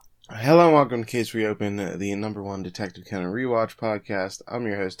Hello and welcome to Case Reopen, the number one Detective Conan rewatch podcast. I'm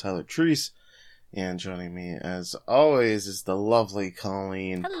your host, Tyler Treese, and joining me, as always, is the lovely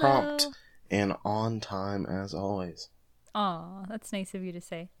Colleen. Hello. Prompt and on time, as always. Aw, that's nice of you to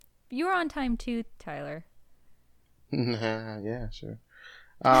say. You were on time too, Tyler. Yeah, sure.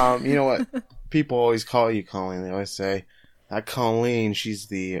 You know what? People always call you Colleen. They always say, that Colleen, she's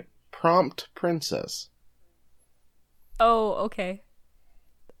the prompt princess. Oh, okay.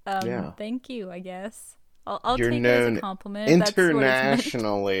 Yeah. Thank you, I guess. I'll You're take it as known a compliment. If that's what it's meant.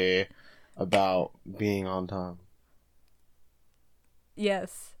 internationally about being on time.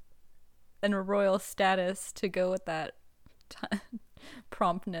 Yes. And a royal status to go with that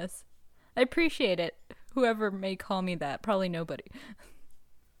promptness. I appreciate it. Whoever may call me that. Probably nobody.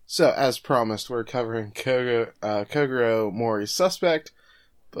 So, as promised, we're covering Kogoro Mori's Suspect,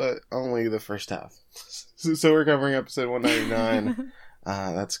 but only the first half. So we're covering episode 199.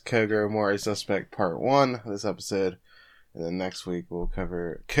 That's Kogoro Mori's Suspect Part 1 this episode. And then next week we'll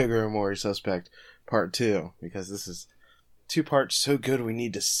cover Kogoro Mori's Suspect Part 2, because this is 2 parts so good we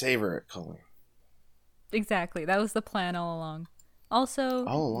need to savor it, Colleen. Exactly. That was the plan all along.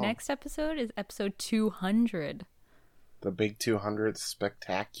 Also, next episode is episode 200. The big 200th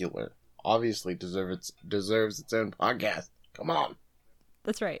spectacular. Obviously deserves its own podcast. Come on.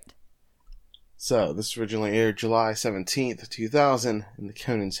 That's right. So, this originally aired July 17th, 2000, and the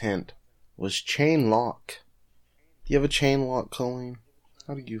Conan's hint was chain lock. Do you have a chain lock, Colleen?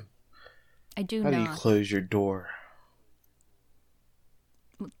 How do you close your door?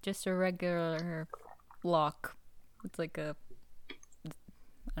 Just a regular lock. It's like a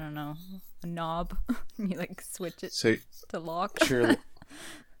knob. You switch it to lock. That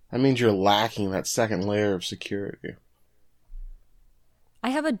means you're lacking that second layer of security. I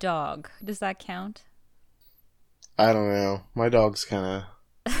have a dog. Does that count? I don't know. My dog's kind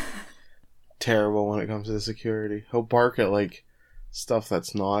of terrible when it comes to the security. He'll bark at stuff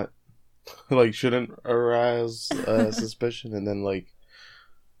that's not shouldn't arouse suspicion, and then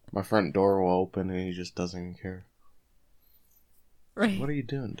my front door will open and he just doesn't care. Right. What are you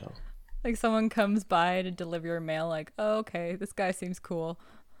doing, dog? Someone comes by to deliver your mail, oh, okay, this guy seems cool.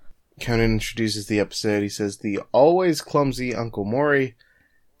 Conan introduces the episode. He says, the always clumsy Uncle Mori.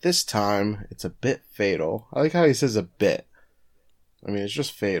 This time, it's a bit fatal. I like how he says a bit. I mean, it's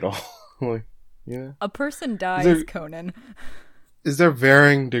just fatal. Yeah. A person dies, Conan. Is there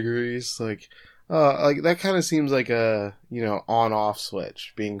varying degrees? That kind of seems like a, on-off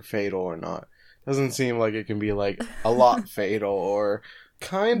switch, being fatal or not. Doesn't seem like it can be, a lot fatal or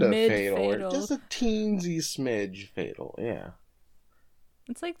kind of fatal or just a teensy smidge fatal. Yeah.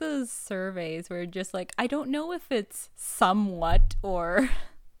 It's like those surveys where just I don't know if it's somewhat or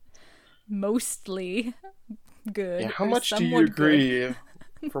mostly good. Yeah, how much do you agree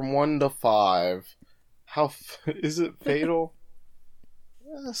from 1 to 5? How is it fatal?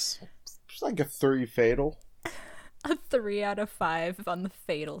 Yes, it's like a 3 fatal. A 3 out of 5 on the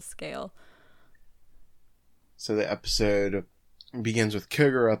fatal scale. So the episode begins with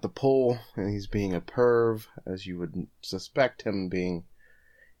Kogoro at the pool, and he's being a perv, as you would suspect him being.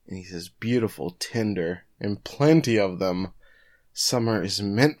 And he says, beautiful, tender, and plenty of them. Summer is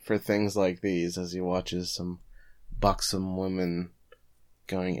meant for things like these, as he watches some buxom women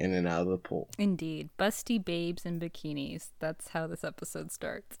going in and out of the pool. Indeed. Busty babes in bikinis. That's how this episode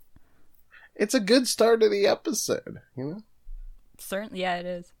starts. It's a good start to the episode, Certainly, yeah, it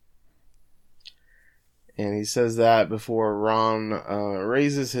is. And he says that before Ron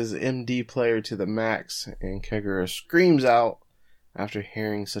raises his MD player to the max, and Kogoro screams out after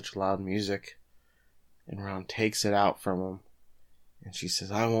hearing such loud music. And Ron takes it out from him. And she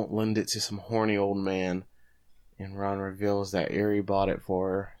says, I won't lend it to some horny old man. And Ron reveals that Eri bought it for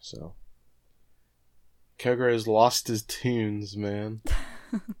her, so. Kogoro's lost his tunes, man.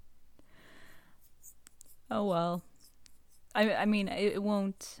 Oh well. I mean, it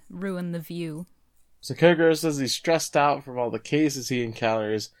won't ruin the view. So Kogoro says he's stressed out from all the cases he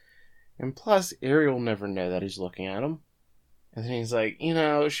encounters. And plus, Eri will never know that he's looking at him. And then he's like,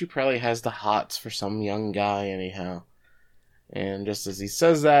 she probably has the hots for some young guy anyhow. And just as he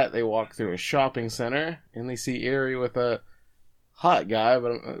says that, they walk through a shopping center, and they see Eri with a hot guy,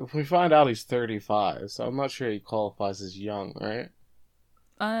 but we find out he's 35, so I'm not sure he qualifies as young, right?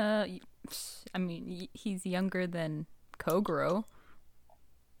 I mean, he's younger than Kogoro.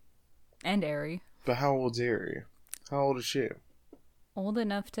 And Eri. But how old's Eri? How old is she? Old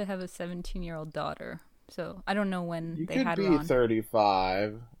enough to have a 17-year-old daughter. So, I don't know when they had Ron. You could be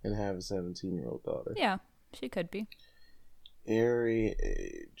 35 and have a 17-year-old daughter. Yeah, she could be. Eri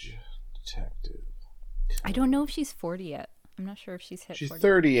age detective. I don't know if she's 40 yet. I'm not sure if she's hit She's 40.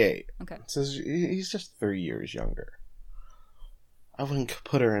 38. Okay. It says he's just 3 years younger. I wouldn't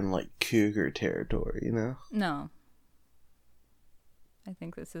put her in, like, cougar territory, you know? No. I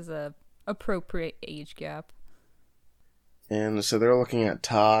think this is a appropriate age gap. And so they're looking at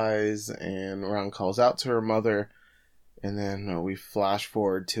ties, and Ron calls out to her mother, and then we flash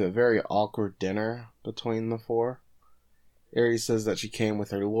forward to a very awkward dinner between the four. Aries says that she came with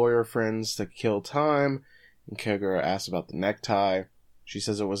her lawyer friends to kill time, and Kogoro asks about the necktie. She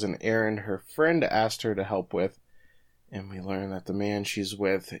says it was an errand her friend asked her to help with, and we learn that the man she's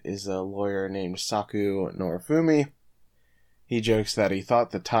with is a lawyer named Saku Norifumi. He jokes that he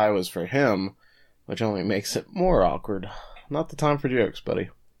thought the tie was for him, which only makes it more awkward. Not the time for jokes, buddy.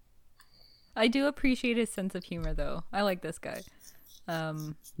 I do appreciate his sense of humor, though. I like this guy.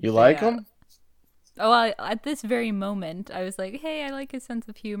 You like him? Oh, at this very moment, I was like, hey, I like his sense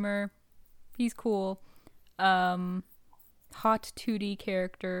of humor. He's cool. Hot 2D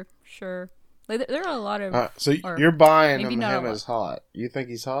character, sure. Like, there are a lot of... so you're buying him as hot. You think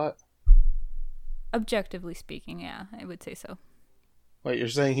he's hot? Objectively speaking, yeah, I would say so. Wait, you're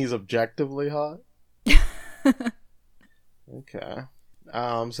saying he's objectively hot? Okay.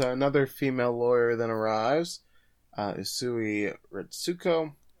 So another female lawyer then arrives. Usui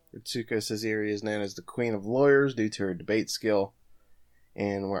Ritsuko. Ritsuko says Eri is known as the Queen of Lawyers due to her debate skill.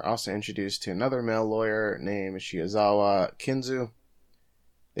 And we're also introduced to another male lawyer named Shiozawa Kinzu.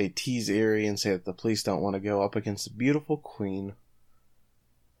 They tease Eri and say that the police don't want to go up against the beautiful queen.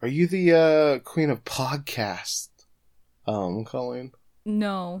 Are you the queen of podcast, Colleen?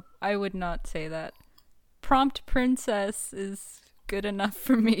 No, I would not say that. Prompt princess is good enough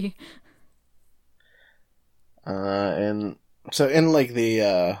for me. And so in like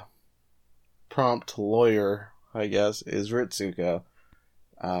the prompt lawyer, I guess, is Ritsuko.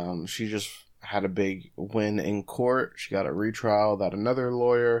 She just had a big win in court. She got a retrial that another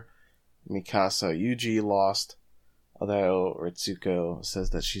lawyer, Mikasa Yuji, lost. Although Ritsuko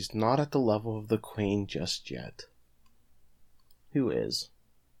says that she's not at the level of the queen just yet. Who is?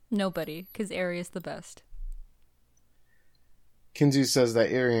 Nobody, because Eri is the best. Kinzu says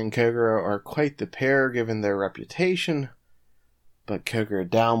that Eri and Kogoro are quite the pair given their reputation, but Kogoro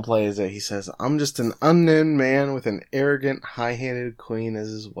downplays it. He says, I'm just an unknown man with an arrogant, high-handed queen as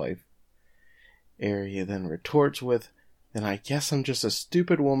his wife. Eri then retorts with, then I guess I'm just a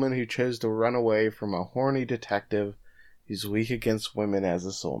stupid woman who chose to run away from a horny detective who's weak against women as a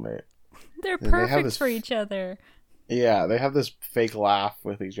soulmate. They're perfect for each other. Yeah, they have this fake laugh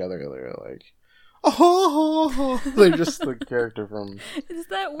with each other. They're like, oh, they're just the character from... Is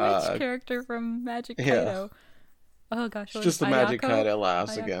that which character from Magic Kaido? Oh gosh. It's just the Ayako? Magic Kaido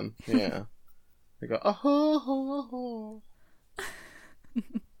laughs again. Yeah. They go, oh.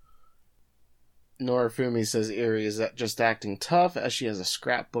 Norifumi says Eri is just acting tough as she has a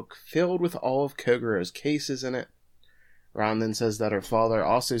scrapbook filled with all of Kogoro's cases in it. Ron then says that her father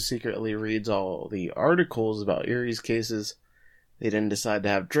also secretly reads all the articles about Eri's cases. They then decide to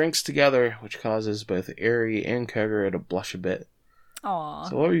have drinks together, which causes both Eri and Kogoro to blush a bit. Aww.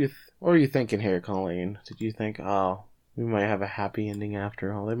 So what were you thinking here, Colleen? Did you think, we might have a happy ending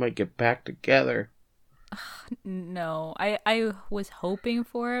after all? They might get back together. No, I was hoping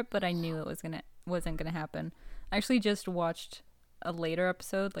for it, but I knew it wasn't gonna happen. I actually just watched a later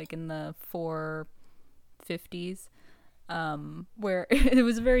episode, like in the 450s, where it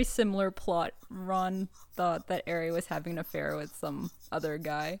was a very similar plot. Ron thought that Eri was having an affair with some other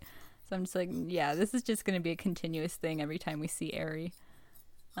guy. So I'm just like, yeah, this is just going to be a continuous thing every time we see Eri.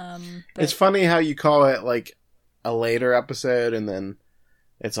 It's funny how you call it like a later episode and then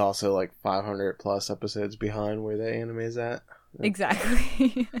it's also like 500 plus episodes behind where the anime is at.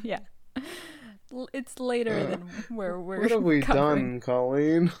 Exactly. Yeah. It's later than where we're What have we covering. done,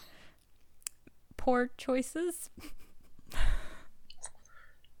 Colleen? Poor choices.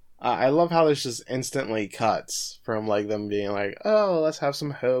 I love how this just instantly cuts from like them being like, oh, let's have some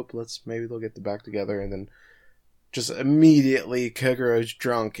hope. Maybe they'll get back together. And then just immediately Kogoro's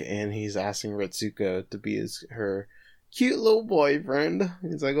drunk and he's asking Ritsuko to be her cute little boyfriend.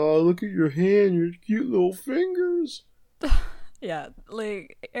 He's like, oh, look at your hand, your cute little fingers. Yeah,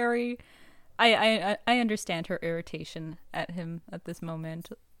 like Eri, I understand her irritation at him at this moment.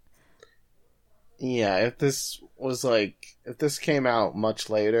 Yeah, if this came out much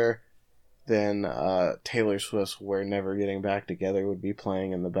later, then Taylor Swift's We're Never Getting Back Together would be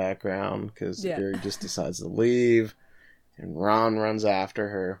playing in the background, because Eri just decides to leave, and Ron runs after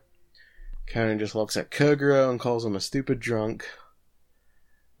her. Conan just looks at Kogoro and calls him a stupid drunk.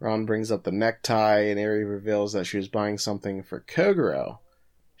 Ron brings up the necktie, and Eri reveals that she was buying something for Kogoro.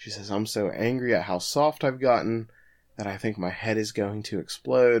 She says, I'm so angry at how soft I've gotten that I think my head is going to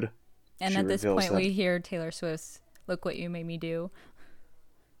explode. And She at this reveals point, that- we hear Taylor Swift's "Look What You Made Me Do."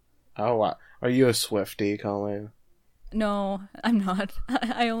 Oh, wow. Are you a Swiftie, Colleen? No, I'm not.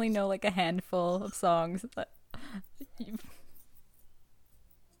 I only know like a handful of songs.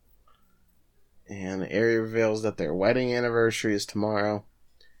 And Ari reveals that their wedding anniversary is tomorrow.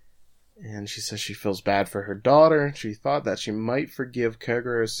 And she says she feels bad for her daughter. She thought that she might forgive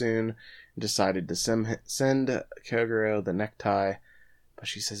Kogoro soon and decided to send Kogoro the necktie. But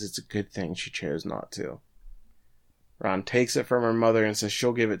she says it's a good thing she chose not to. Ron takes it from her mother and says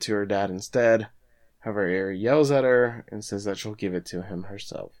she'll give it to her dad instead. However, Ari yells at her and says that she'll give it to him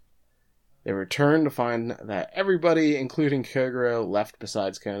herself. They return to find that everybody, including Kogoro, left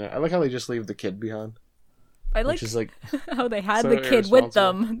besides Kona. I like how they just leave the kid behind. I like Which is like how they had so the kid with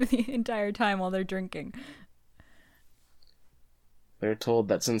irresponsible. them the entire time while they're drinking. They're told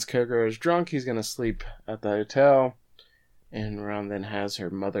that since Kogoro is drunk, he's going to sleep at the hotel. And Ron then has her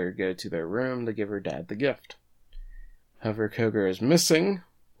mother go to their room to give her dad the gift. However, Kogoro is missing.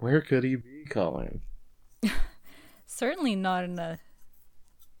 Where could he be, Colin? Certainly not in a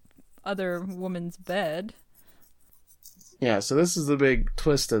other woman's bed. Yeah, so this is the big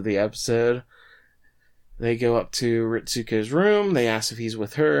twist of the episode. They go up to Ritsuko's room. They ask if he's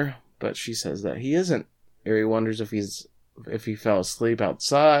with her, but she says that he isn't. Ari wonders if he fell asleep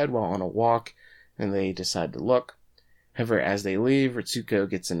outside while on a walk, and they decide to look. However, as they leave, Ritsuko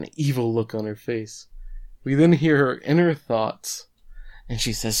gets an evil look on her face. We then hear her inner thoughts, and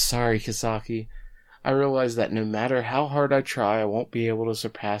she says, "Sorry, Kisaki. I realize that no matter how hard I try, I won't be able to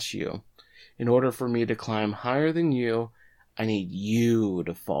surpass you. In order for me to climb higher than you, I need you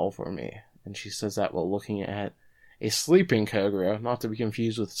to fall for me." And she says that while looking at a sleeping Kogoro, not to be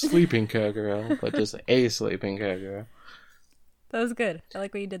confused with sleeping Kogoro, but just a sleeping Kogoro. That was good. I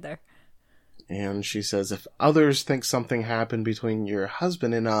like what you did there. And she says, if others think something happened between your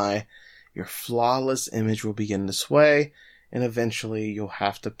husband and I, your flawless image will begin to sway, and eventually you'll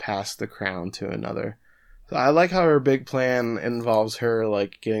have to pass the crown to another. So I like how her big plan involves her,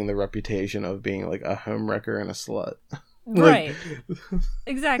 like, getting the reputation of being, like, a homewrecker and a slut. Right.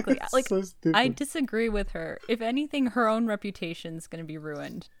 Exactly. Like, so stupid. I disagree with her. If anything, her own reputation's going to be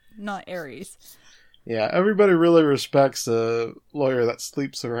ruined, not Aries. Yeah, everybody really respects a lawyer that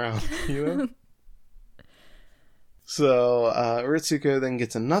sleeps around, you know? So, Ritsuko then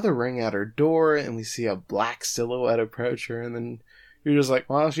gets another ring at her door, and we see a black silhouette approach her, and then you're just like,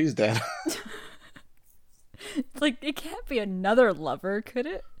 well, she's dead. It's like, it can't be another lover, could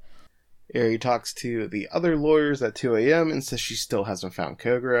it? Ari talks to the other lawyers at 2 a.m. and says she still hasn't found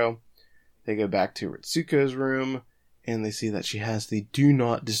Kogoro. They go back to Ritsuko's room, and they see that she has the Do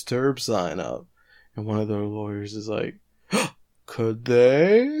Not Disturb sign up. And one of their lawyers is like, could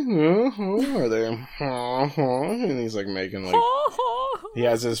they? Are they? And he's like making like, he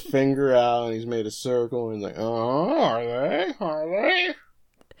has his finger out and he's made a circle and he's like, are they? Are they?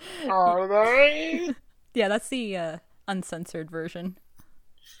 Are they? Yeah, that's the uncensored version.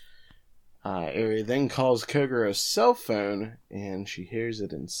 Ari then calls Kogoro's cell phone and she hears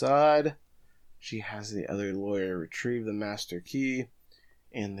it inside. She has the other lawyer retrieve the master key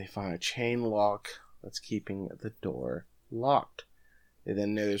and they find a chain lock that's keeping the door locked. They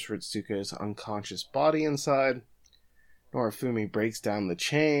then notice Ritsuko's unconscious body inside. Norifumi breaks down the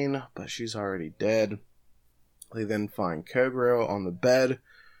chain, but she's already dead. They then find Kogoro on the bed,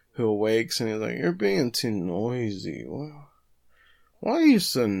 who awakes and he's like, "You're being too noisy. Why are you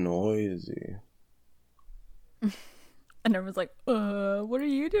so noisy?" And everyone's like, what are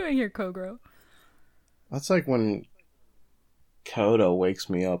you doing here, Kogoro? That's like when Koda wakes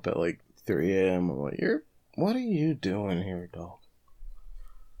me up at like 3 a.m. I'm like, what are you doing here, dog?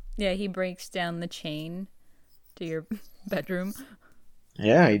 Yeah, he breaks down the chain to your bedroom.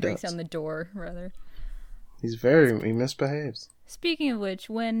 Yeah, he Breaks does. down the door, rather. He misbehaves. Speaking of which,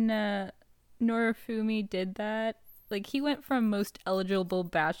 when Norifumi did that, like, he went from most eligible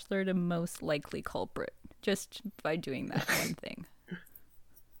bachelor to most likely culprit just by doing that one thing.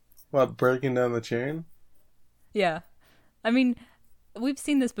 What, breaking down the chain? Yeah. I mean, we've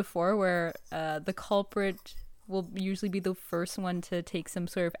seen this before where the culprit will usually be the first one to take some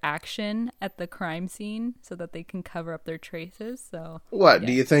sort of action at the crime scene so that they can cover up their traces. So What, yeah.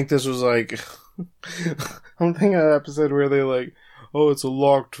 do you think this was like... I'm thinking of that episode where they like, oh, it's a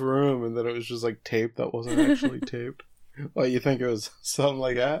locked room, and then it was just like tape that wasn't actually taped. What, you think it was something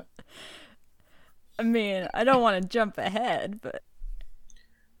like that? I mean, I don't want to jump ahead, but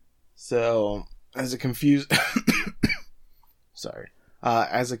So, as a confused... Sorry.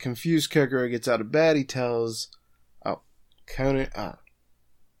 As a confused Kogoro gets out of bed, he tells... Oh, Conan...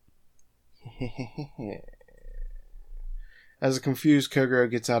 As a confused Kogoro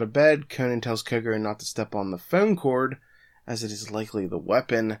gets out of bed, Conan tells Kogoro not to step on the phone cord, as it is likely the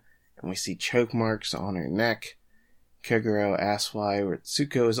weapon, and we see choke marks on her neck. Kogoro asks why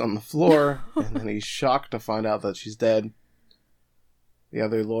Ritsuko is on the floor, and then he's shocked to find out that she's dead. The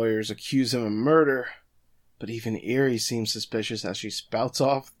other lawyers accuse him of murder, but even Eri seems suspicious as she spouts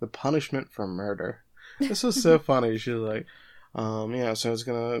off the punishment for murder. This was so funny. She's like, yeah, so it's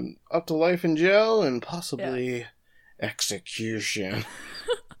gonna up to life in jail and possibly execution.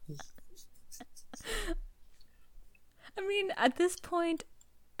 I mean, at this point,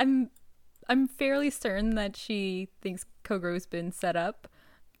 I'm fairly certain that she thinks Kogoro's been set up,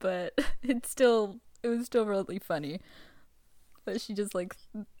 but it was still really funny. But she just like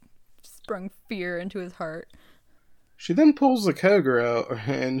sprung fear into his heart. She then pulls the Kogoro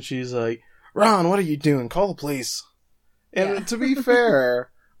and she's like, Ron, what are you doing? Call the police. And to be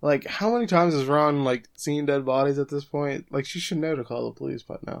fair, like, how many times has Ron, like, seen dead bodies at this point? Like, she should know to call the police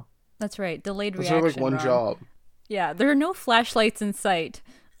by now. That's right. Delayed That's reaction, her, like, one Ron. job. Yeah, there are no flashlights in sight.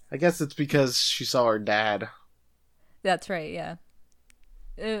 I guess it's because she saw her dad. That's right, yeah.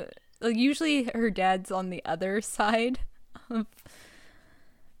 Like, usually her dad's on the other side of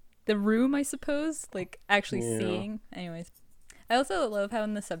the room, I suppose. Like, actually seeing. Anyways. I also love how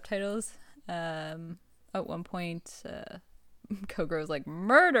in the subtitles, at one point, Kogoro's like,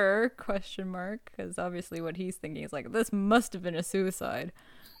 murder? ? Because obviously what he's thinking is like, this must have been a suicide.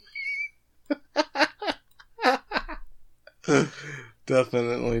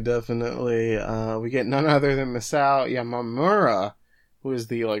 Definitely. We get none other than Masao Yamamura, who is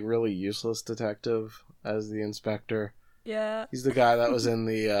the, like, really useless detective as the inspector. Yeah. He's the guy that was in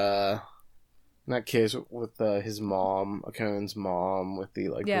the, in that case with his mom, Conan's mom, with the,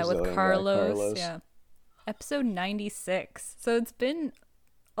 like, Brazilian with Carlos. Carlos. Yeah. Episode 96. So it's been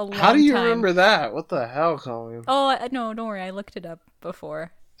a long time. How do you remember that? What the hell, Colleen? Oh, no, don't worry. I looked it up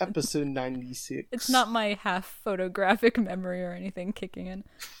before. Episode 96. It's not my half photographic memory or anything kicking in.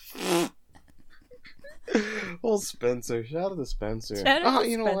 Old Spencer. Shout out to Spencer. Shout out to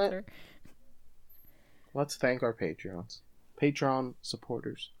you know Spencer. what? Let's thank our Patreons. Patreon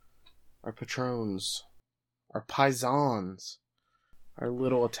supporters. Our patrons. Our paisans. Our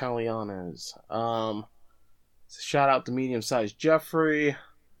little Italianos. Shout out to medium-sized Jeffrey.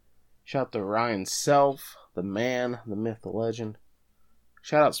 Shout out to Ryan Self, the man, the myth, the legend.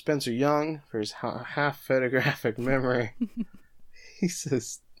 Shout out Spencer Young for his half photographic memory. He's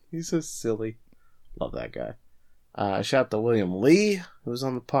so silly. Love that guy. Shout out to William Lee, who was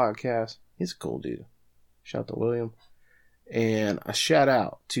on the podcast. He's a cool dude. Shout out to William. And a shout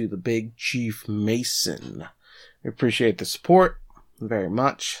out to the Big Chief Mason. We appreciate the support very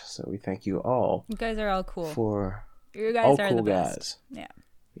much. So we thank you all. You guys are all cool. You guys all are cool the best. guys. Yeah.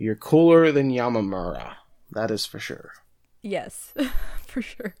 You're cooler than Yamamura. That is for sure. Yes, for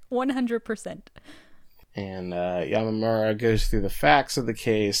sure. 100%. And Yamamura goes through the facts of the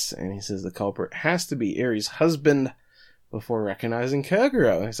case, and he says the culprit has to be Eri's husband before recognizing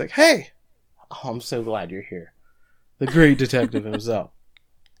Kogoro. And he's like, hey! Oh, I'm so glad you're here. The great detective himself.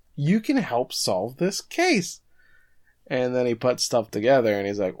 You can help solve this case. And then he puts stuff together, and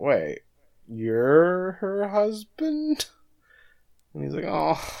he's like, wait, you're her husband? And he's like,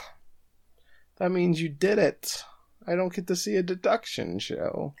 oh, that means you did it. I don't get to see a deduction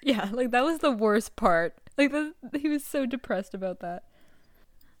show. Yeah, like, that was the worst part. Like, he was so depressed about that.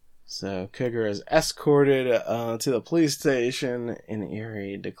 So, Kogoro is escorted to the police station, and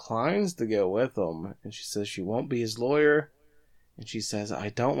Eri declines to go with him. And she says she won't be his lawyer. And she says, I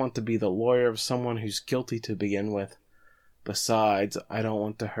don't want to be the lawyer of someone who's guilty to begin with. Besides, I don't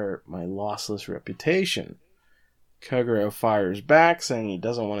want to hurt my lossless reputation. Kogoro fires back, saying he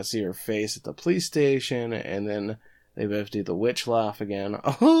doesn't want to see her face at the police station, and then they both do the witch laugh again.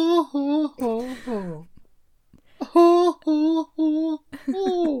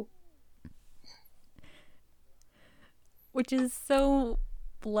 Which is so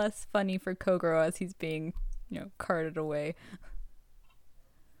less funny for Kogoro as he's being, carted away.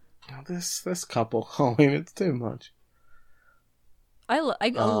 This couple, Colleen, it's too much. I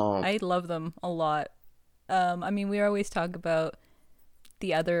love them a lot. I mean, we always talk about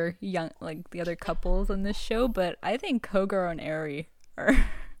the other the other couples in this show, but I think Kogoro and Eri are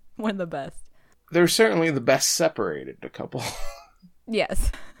one of the best. They're certainly the best separated couple.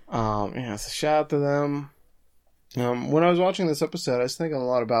 Yes. So shout out to them. When I was watching this episode, I was thinking a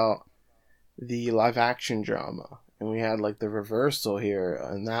lot about the live action drama, and we had like the reversal here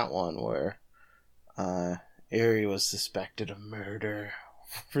in that one where Eri was suspected of murder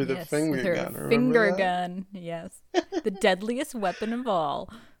for the finger gun. Finger gun, yes. The deadliest weapon of all.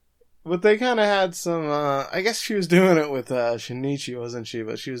 But they kind of had some, I guess she was doing it with Shinichi, wasn't she?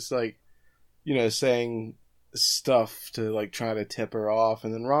 But she was like, saying stuff to like try to tip her off.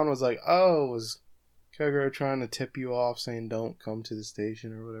 And then Ron was like, oh, was Kogoro trying to tip you off saying don't come to the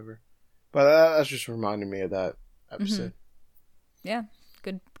station or whatever? But that's just reminding me of that episode. Yeah,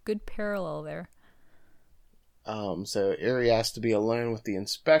 good parallel there. So Eri has to be alone with the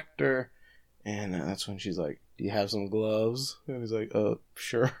inspector, and that's when she's like, do you have some gloves? And he's like,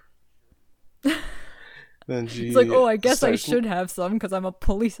 sure. Then It's like, I guess I should have some because I'm a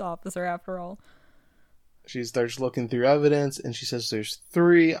police officer after all. She starts looking through evidence, and she says there's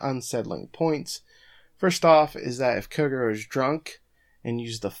 3 unsettling points. First off is that if Kogoro is drunk and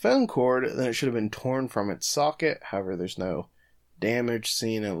used the phone cord, then it should have been torn from its socket. However, there's no damage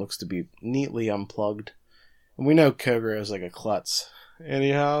seen, and it looks to be neatly unplugged. And we know Kogoro is like a klutz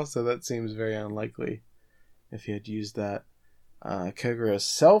anyhow, so that seems very unlikely if he had used that. Kogoro's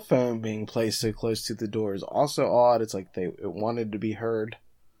cell phone being placed so close to the door is also odd. It's like it wanted to be heard.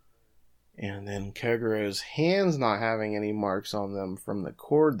 And then Kogoro's hands not having any marks on them from the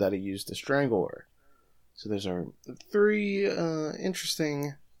cord that he used to strangle her. So those are 3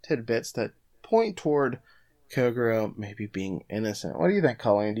 interesting tidbits that point toward Kogoro maybe being innocent. What do you think,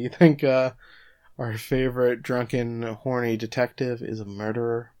 Colleen? Do you think our favorite drunken, horny detective is a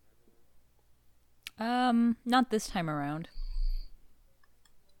murderer? Not this time around.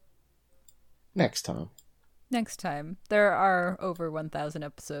 Next time. There are over 1,000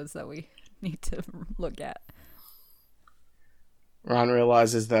 episodes that we need to look at. Ron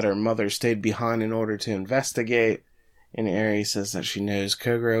realizes that her mother stayed behind in order to investigate, and Eri says that she knows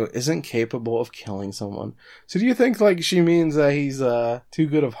Kogoro isn't capable of killing someone. So do you think like she means that he's too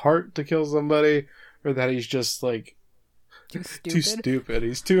good of heart to kill somebody, or that he's just like too stupid?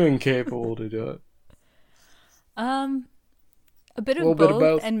 He's too incapable to do it. A bit of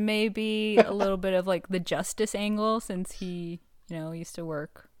both, and maybe a little bit of like the justice angle, since he, used to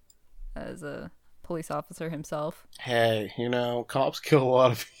work as a police officer himself. Hey, cops kill a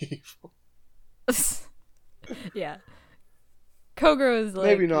lot of people. Yeah. Kogoro is like...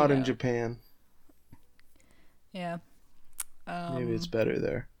 Maybe not in Japan. Yeah. Maybe it's better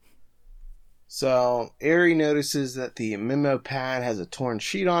there. So, Eri notices that the memo pad has a torn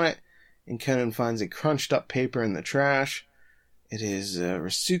sheet on it, and Conan finds a crunched up paper in the trash. It is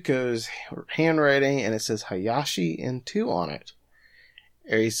Ritsuko's handwriting, and it says Hayashi and 2 on it.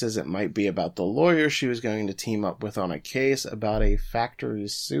 Eri says it might be about the lawyer she was going to team up with on a case about a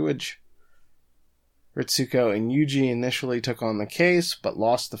factory's sewage. Ritsuko and Yuji initially took on the case, but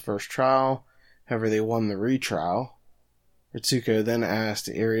lost the first trial. However, they won the retrial. Ritsuko then asked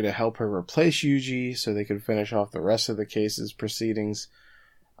Eri to help her replace Yuji so they could finish off the rest of the case's proceedings.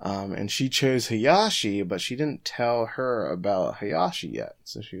 And she chose Hayashi, but she didn't tell her about Hayashi yet,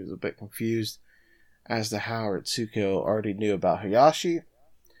 so she was a bit confused as to how Ritsuko already knew about Hayashi.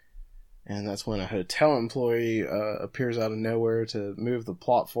 And that's when a hotel employee appears out of nowhere to move the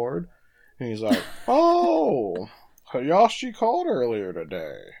plot forward. And he's like, oh, Hayashi called earlier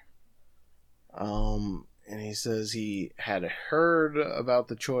today. And he says he had heard about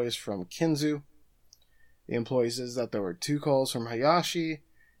the choice from Kinzu. The employee says that there were 2 calls from Hayashi,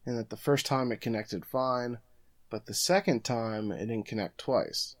 and that the first time it connected fine, but the second time it didn't connect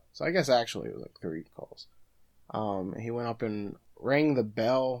twice. So I guess actually it was like 3 calls. He went up and rang the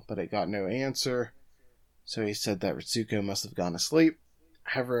bell, but it got no answer. So he said that Ritsuko must have gone to sleep.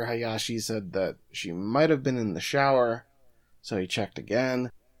 However, Hayashi said that she might have been in the shower, so he checked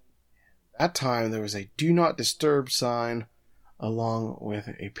again. That time there was a do not disturb sign, along with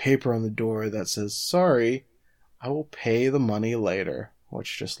a paper on the door that says, sorry, I will pay the money later,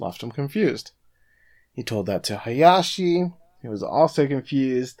 which just left him confused. He told that to Hayashi, who was also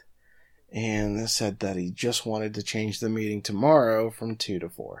confused, and said that he just wanted to change the meeting tomorrow from 2 to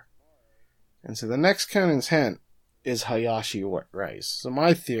 4. And so the next Conan's hint is Hayashi Rice. So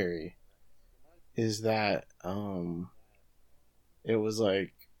my theory is that it was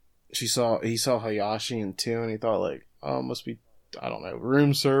like he saw Hayashi in 2 and he thought like, oh, it must be, I don't know,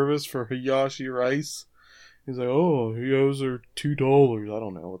 room service for Hayashi Rice. He's like, oh, he owes her $2. I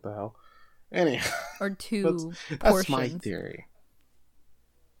don't know what the hell. Anyhow, or 2 portions. That's my theory.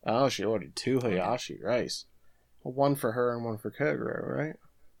 Oh, she ordered 2 Hayashi Rice. Well, 1 for her and 1 for Kogoro, right?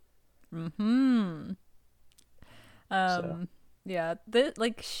 Mm-hmm. Yeah,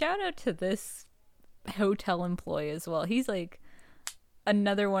 shout out to this hotel employee as well. He's like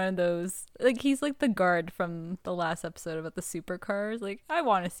another one of those, like he's like the guard from the last episode about the supercars. Like, I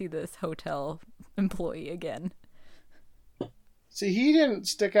want to see this hotel employee again. See, he didn't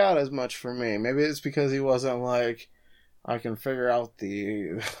stick out as much for me. Maybe it's because he wasn't like I can figure out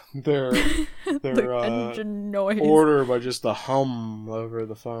their The engine noise. order by just the hum over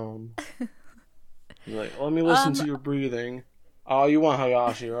the phone. He's like, let me listen to your breathing. Oh, you want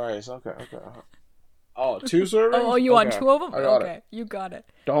Hayashi rice? Okay. Oh, 2 servings? Oh, you want 2 of them? I got Okay, it. you got it.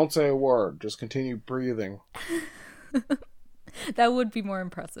 Don't say a word. Just continue breathing. That would be more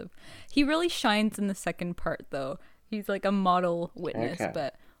impressive. He really shines in the second part, though. He's like a model witness, Okay.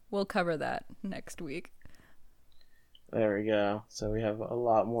 but we'll cover that next week. There we go. So we have a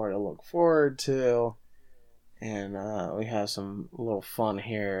lot more to look forward to. And we have some little fun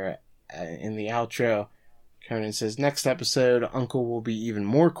here in the outro. Conan says, next episode, Uncle will be even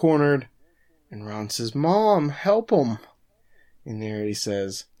more cornered. And Ron says, Mom, help him. And there he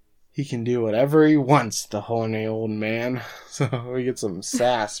says, he can do whatever he wants, the horny old man. So we get some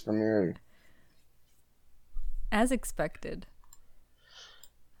sass from here. As expected.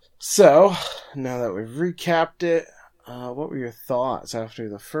 So, now that we've recapped it, what were your thoughts after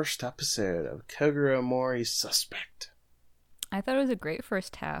the first episode of Kogoro Mori's Suspect? I thought it was a great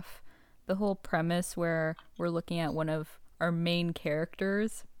first half. The whole premise where we're looking at one of our main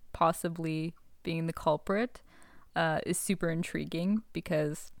characters possibly being the culprit is super intriguing,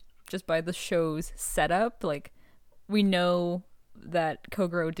 because just by the show's setup, like, we know that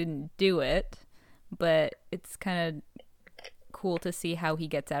Kogoro didn't do it, but it's kind of cool to see how he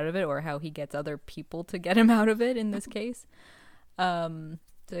gets out of it, or how he gets other people to get him out of it in this case. So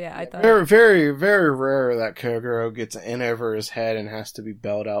yeah, I thought Very, very, very rare that Kogoro gets in over his head and has to be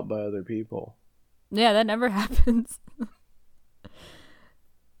bailed out by other people. yeah, that never happens.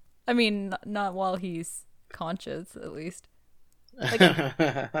 I mean, not while he's conscious, at least. Like,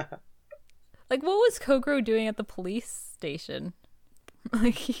 like, what was Kogoro doing at the police station?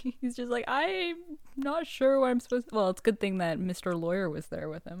 Like, he's just like, I'm not sure what I'm supposed to... Well, it's a good thing that Mr. Lawyer was there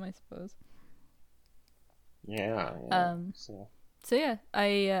with him, I suppose. Yeah. So yeah,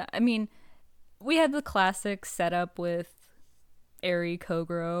 I mean, we had the classic setup with Eri,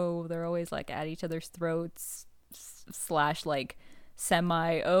 Kogoro. They're always like at each other's throats, slash like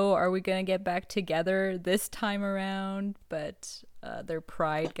semi, oh, are we gonna get back together this time around? But their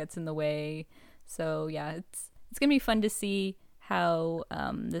pride gets in the way. So yeah, it's gonna be fun to see how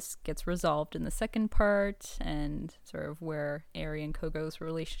this gets resolved in the second part, and sort of where Eri and Kogoro's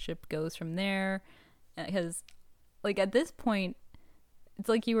relationship goes from there. Because, like, at this point, it's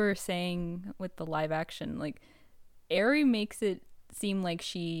like you were saying with the live action, like, Eri makes it seem like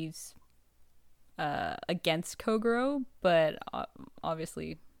she's against Kogoro, but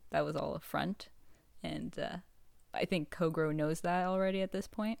obviously that was all a front, and I think Kogoro knows that already at this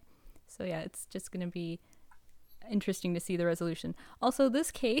point. So yeah, it's just gonna be interesting to see the resolution. Also, this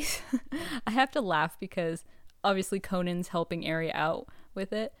case, I have to laugh because obviously Conan's helping Eri out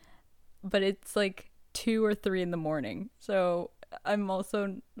with it, but it's like 2 or 3 in the morning. So I'm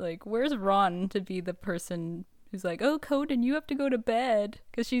also like, where's Ron to be the person who's like, oh, Conan, you have to go to bed,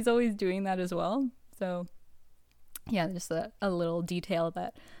 because she's always doing that as well. So yeah, just a little detail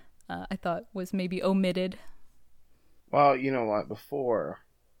that I thought was maybe omitted. Well, you know what? Before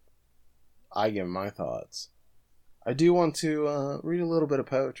I give my thoughts, I do want to read a little bit of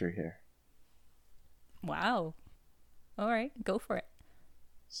poetry here. Wow. All right, go for it.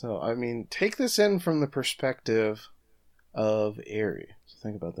 So, I mean, take this in from the perspective of Eri. So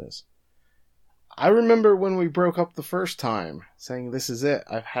think about this. I remember when we broke up the first time, saying, this is it,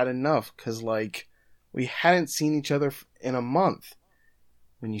 I've had enough, because, like, we hadn't seen each other in a month.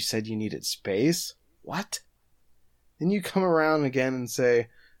 When you said you needed space? What? Then you come around again and say,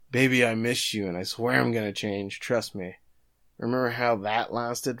 baby, I miss you, and I swear I'm gonna change, trust me. Remember how that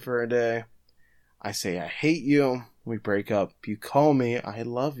lasted for a day? I say I hate you, we break up, you call me, I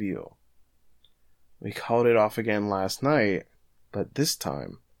love you. We called it off again last night, but this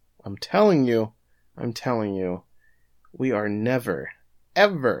time, I'm telling you, we are never,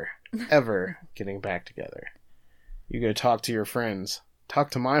 ever, ever getting back together. You go talk to your friends,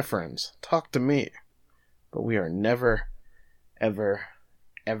 talk to my friends, talk to me, but we are never, ever,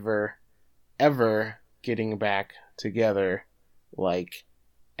 ever, ever getting back together, like,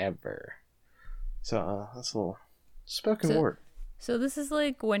 ever. So, that's a little spoken word. So this is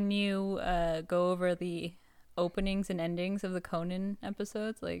like when you go over the openings and endings of the Conan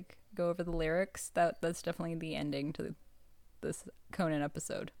episodes, like go over the lyrics. That's definitely the ending to this Conan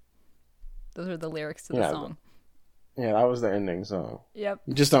episode. Those are the lyrics to the song. Yeah, that was the ending song. Yep.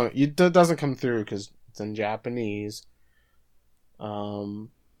 You just don't. It doesn't come through because it's in Japanese. And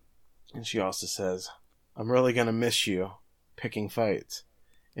she also says, "I'm really gonna miss you, picking fights,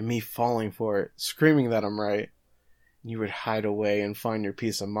 and me falling for it, screaming that I'm right. You would hide away and find your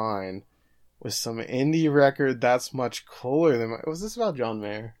peace of mind, with some indie record that's much cooler than was this about John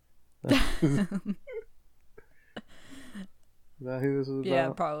Mayer? Is that who this was about? Yeah,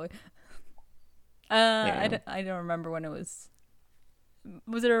 probably. I don't remember when it was.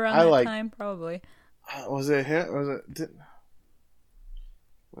 Was it around that time? Probably. Was it him? Was it?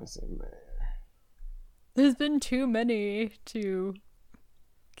 What's it, Mayer? There's been too many to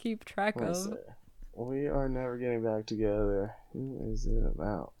keep track of. We are never getting back together. Who is it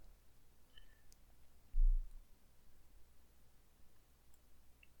about?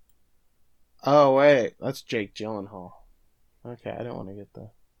 Oh wait, that's Jake Gyllenhaal. Okay, I don't want to get the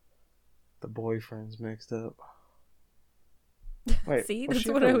boyfriends mixed up. Wait, see, that's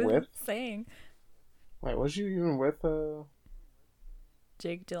what I was saying. Wait, was you even with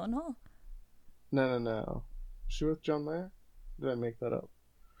Jake Gyllenhaal? No. Was she with John Mayer? Did I make that up?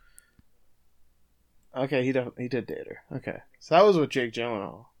 Okay, he did date her. Okay, so that was with Jake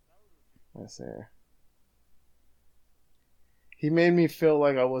Gyllenhaal. I see. He made me feel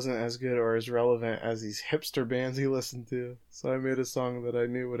like I wasn't as good or as relevant as these hipster bands he listened to. So I made a song that I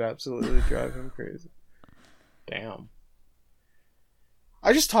knew would absolutely drive him crazy. Damn.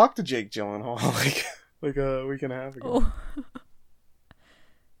 I just talked to Jake Gyllenhaal like a week and a half ago. Oh.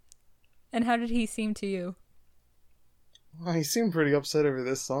 And how did he seem to you? Well, he seemed pretty upset over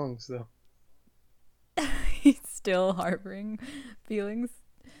this song, so. He's still harboring feelings.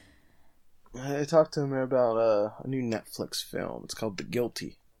 I talked to him about a new Netflix film. It's called The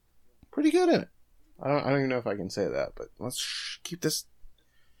Guilty. Pretty good in it. I don't even know if I can say that, but let's keep this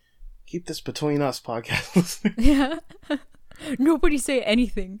between us, podcast listeners. Yeah. Nobody say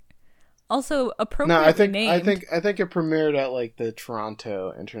anything. Also, appropriately named. I think it premiered at like the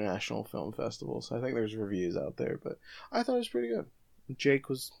Toronto International Film Festival, so I think there's reviews out there. But I thought it was pretty good. Jake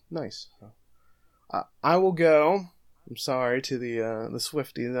was nice. So. I will go. I'm sorry to the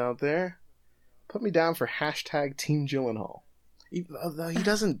Swifties out there. Put me down for hashtag Team Gyllenhaal. Although he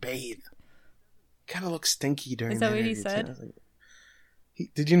doesn't bathe. Kind of looks stinky during. Is that what he said?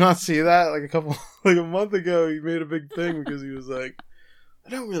 Did you not see that? Like a month ago, he made a big thing because he was like, I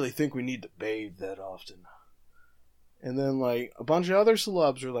don't really think we need to bathe that often. And then like a bunch of other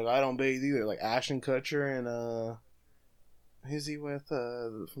celebs were like, I don't bathe either. Like Ashton Kutcher and who's he with?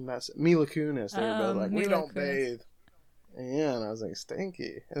 From that Mila Kunis. They were both like, we don't bathe. Yeah, and I was like,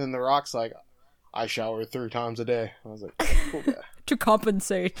 stinky. And then The Rock's like, I shower 3 times a day. I was like, cool guy. To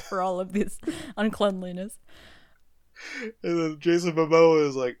compensate for all of this uncleanliness. And then Jason Momoa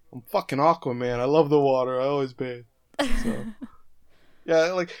is like, I'm fucking Aquaman. I love the water. I always bathe. So,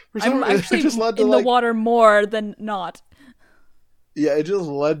 yeah, like for some I'm actually it just led to, in the water more than not. Yeah, it just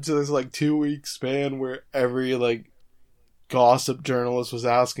led to this like 2-week span where every like gossip journalist was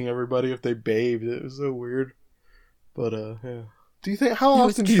asking everybody if they bathed. It was so weird. But yeah. How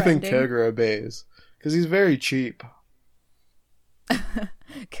often do you think Kogro bathes? Because he's very cheap.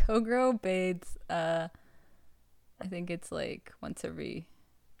 Kogro bathes, I think it's like once every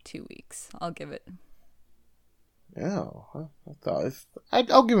 2 weeks. I'll give it. Yeah, I thought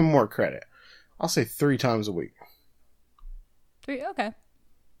I'll give him more credit. I'll say 3 times a week. 3, okay.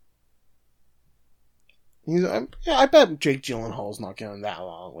 I bet Jake Gyllenhaal's not going that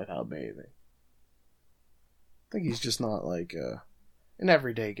long without bathing. I think he's just not like an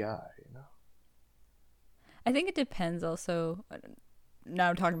everyday guy, you know. I think it depends also. Now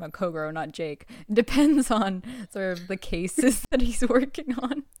I'm talking about Kogro, not Jake. It depends on sort of the cases that he's working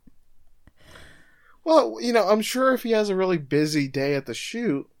on. Well, you know, I'm sure if he has a really busy day at the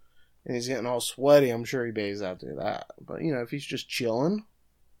shoot and he's getting all sweaty, I'm sure he bathes after that. But, you know, if he's just chilling,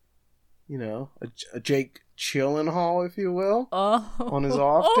 you know, a Jake Gyllenhaal, if you will, on his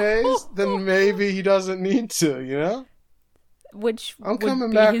off days, then maybe he doesn't need to, you know? Which I'm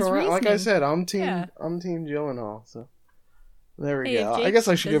coming back around. Reasoning. Like I said, I'm Team Gyllenhaal, so there we go. I guess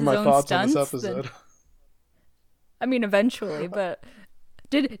I should give my thoughts on this episode. Then... I mean, eventually, but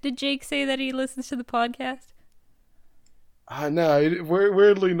did Jake say that he listens to the podcast? No,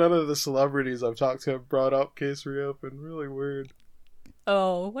 weirdly, none of the celebrities I've talked to have brought up Case Reopen. Really weird.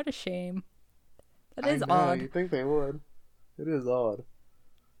 Oh, what a shame. That is odd. You'd think they would. It is odd.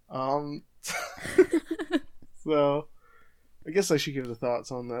 So, I guess I should give the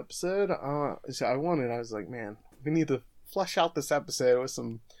thoughts on the episode. So I was like, man, we need to flesh out this episode with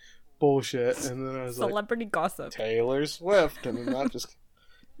some bullshit. And then I was celebrity gossip. Taylor Swift. And then that just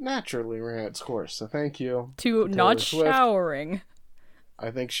naturally ran its course. So thank you. To not showering. I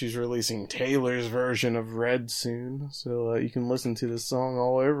think she's releasing Taylor's version of Red soon. So you can listen to this song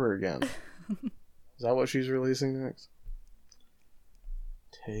all over again. Is that what she's releasing next?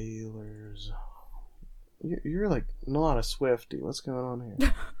 Taylor's... You're like not a Swiftie. What's going on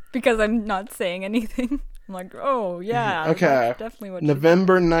here? Because I'm not saying anything. I'm like, oh yeah, Okay. that's definitely what.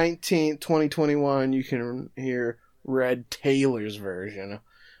 November 19th, 2021, you can hear Red Taylor's version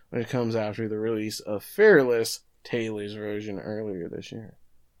when it comes after the release of Fearless Taylor's version earlier this year.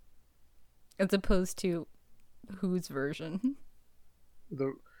 As opposed to whose version?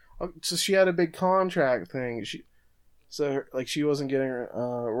 So she had a big contract thing. She wasn't getting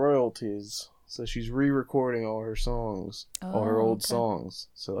royalties, so she's re-recording all her songs, all her old songs.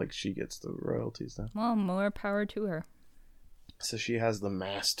 So like she gets the royalties now. Well, more power to her. So she has the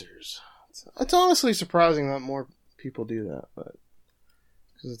masters. It's honestly surprising that more people do that, but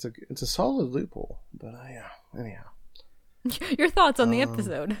because it's a solid loophole. But anyhow. Your thoughts on the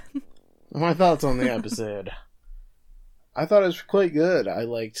episode? My thoughts on the episode. I thought it was quite good. I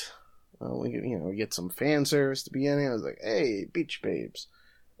liked, we get some fan service at the beginning. I was like, hey, Beach Babes.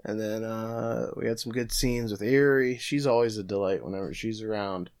 And then we had some good scenes with Aerie. She's always a delight whenever she's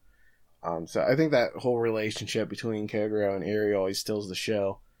around. So I think that whole relationship between Kogoro and Aerie always steals the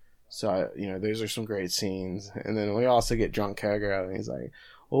show. So, those are some great scenes. And then we also get drunk Kogoro, and he's like,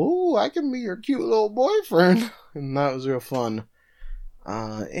 oh, I can be your cute little boyfriend. And that was real fun.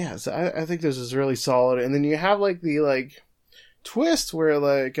 So I think this is really solid. And then you have the twist where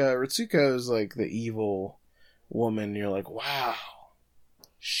Ritsuko's the evil woman. You're like, wow,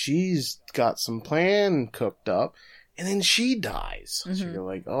 she's got some plan cooked up, and then she dies. So you're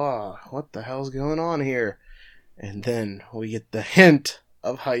like, oh, what the hell's going on here? And then we get the hint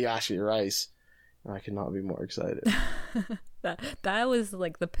of Hayashi Rice, and I could not be more excited. that was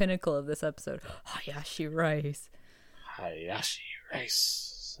the pinnacle of this episode. Hayashi Rice.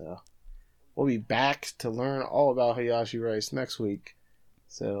 So we'll be back to learn all about Hayashi Rice next week.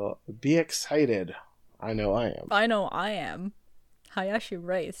 So be excited. I know I am. I know I am. Hayashi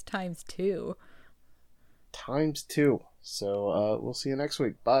Rice times 2. So we'll see you next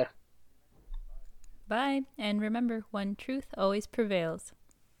week. Bye. Bye. And remember, one truth always prevails.